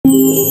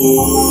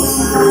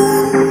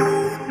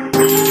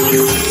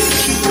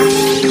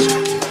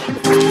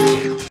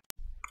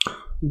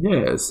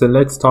So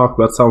let's talk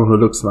about someone who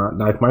looks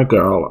like my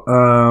girl.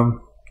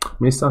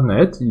 Miss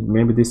Annette,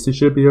 maybe this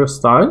should be your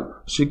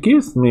style. She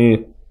gives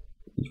me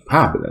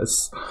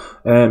fabulous.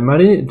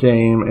 Marie,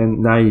 Reim, and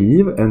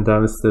Naive, and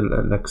then it's the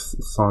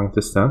next song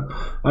to stand.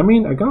 I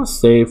mean, I gotta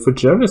say, for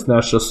Germany's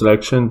national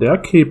selection, they are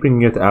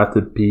keeping it at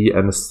the B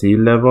and C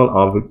level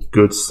of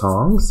good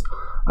songs.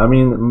 I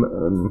mean,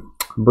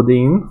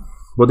 Bodin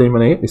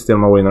Monet is still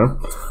my winner.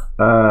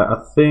 I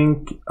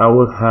think I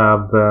will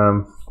have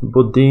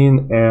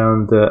Bodin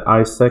and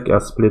Isaac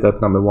as split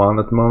at number 1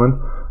 at the moment.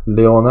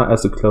 Leona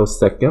as a close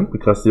second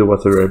because it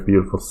was a very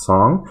beautiful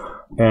song,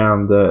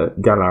 and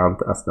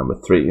Galant as number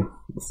 3.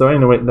 So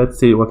anyway, let's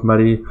see what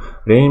Marie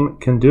Reim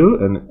can do,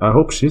 and I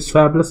hope she's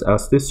fabulous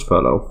as this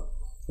fellow.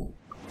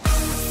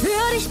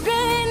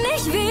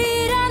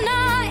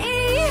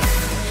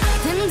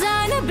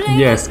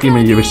 Yes, give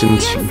me Eurovision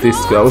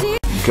Disco.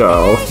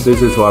 Girl,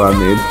 this is what I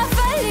need.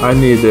 I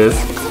need this.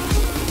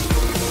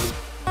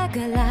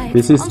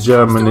 This is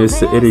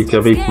Germany's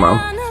Erika Wickman.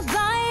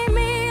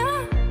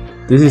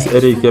 This is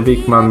Erika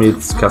Wickman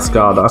meets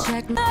Cascada.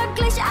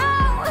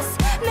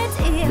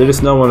 There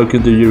is no one who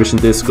could do Eurovision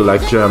Disco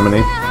like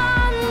Germany.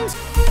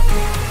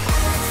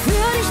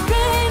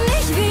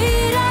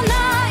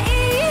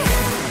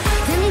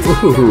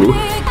 Ooh.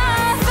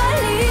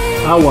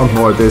 I want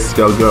more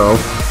disco, girl.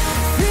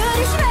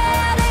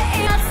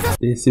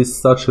 This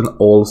is such an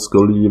old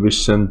school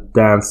Eurovision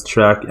dance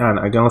track, and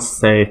I'm gonna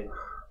say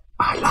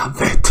I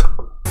love it.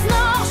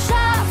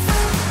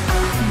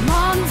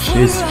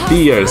 She's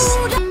fierce.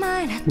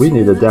 We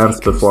need a dance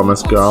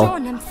performance, girl.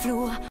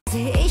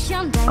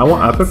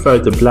 I prefer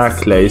the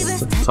black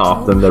lace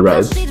top than the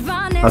red.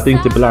 I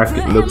think the black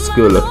looks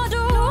good.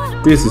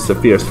 This is a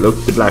fierce look,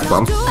 the black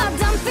one.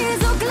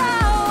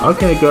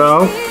 Okay,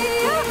 girl.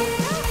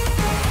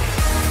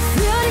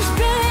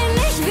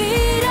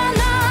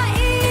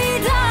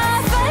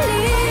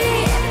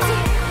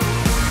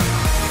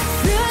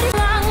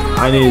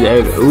 I need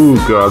ooh,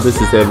 girl,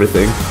 this is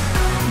everything.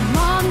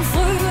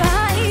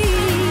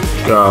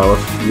 Girl,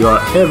 you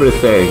are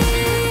everything.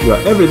 You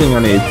are everything I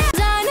need.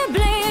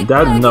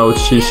 That note,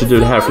 she should do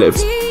the hair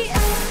flips.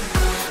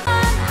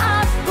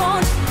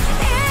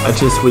 I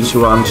just wish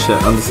you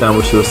understand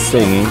what she was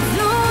singing.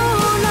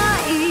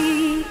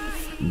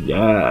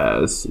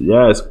 Yes,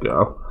 yes,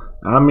 girl.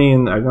 I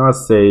mean, I gotta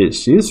say,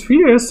 she's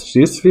fierce.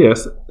 She's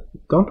fierce.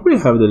 Don't we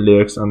have the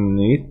lyrics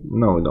underneath?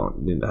 No, we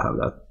don't need to have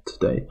that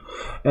today.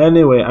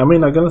 Anyway, I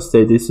mean, I'm gonna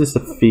say this is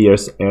a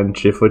fierce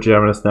entry for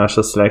Germany's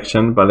national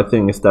selection, but the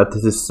thing is that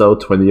this is so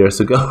 20 years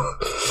ago.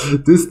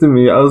 This to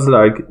me, I was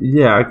like,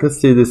 yeah, I can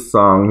see this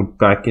song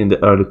back in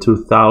the early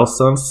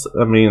 2000s.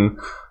 I mean,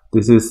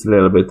 this is a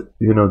little bit,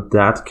 you know,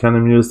 that kind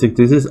of music.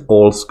 This is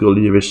old school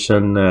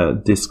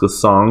Eurovision disco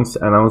songs,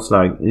 and I was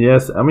like,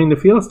 yes, I mean, it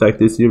feels like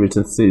this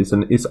Eurovision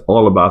season is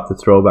all about the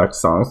throwback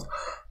songs,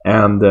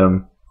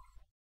 and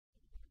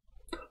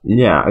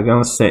yeah, I'm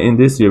gonna say in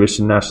this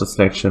Eurovision national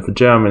selection for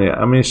Germany,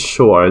 I mean,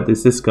 sure,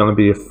 this is gonna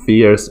be a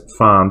fierce,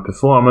 fun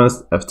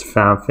performance, a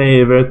fan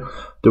favorite.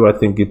 Do I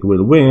think it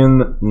will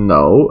win?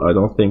 No, I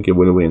don't think it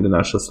will win the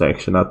national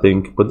selection. I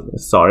think,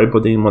 sorry,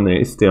 Bodin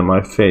Monet is still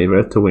my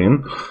favorite to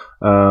win.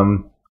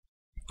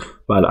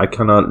 But I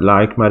cannot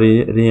like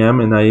Marie Reim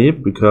and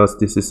Naive because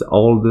this is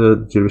all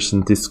the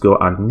Eurovision disco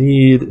I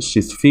need.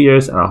 She's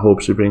fierce, and I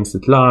hope she brings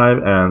it live,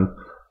 and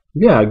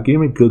yeah, give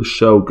me good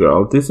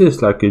showgirl. This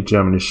is like a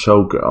Germany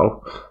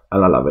showgirl,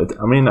 and I love it.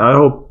 I mean, I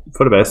hope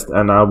for the best,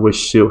 and I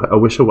wish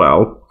her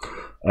well.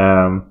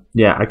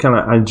 Yeah, I kind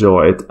of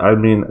enjoy it. I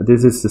mean,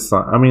 this is the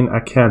song. I mean, I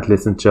can't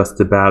listen just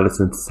to ballads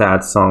and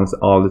sad songs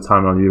all the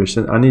time on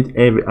Eurovision.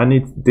 I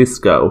need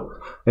disco,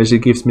 and she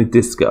gives me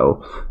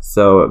disco.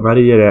 So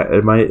Marie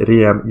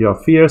Reim, you're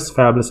fierce,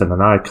 fabulous, and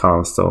an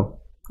icon. So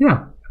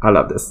yeah, I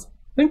love this.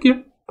 Thank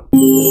you.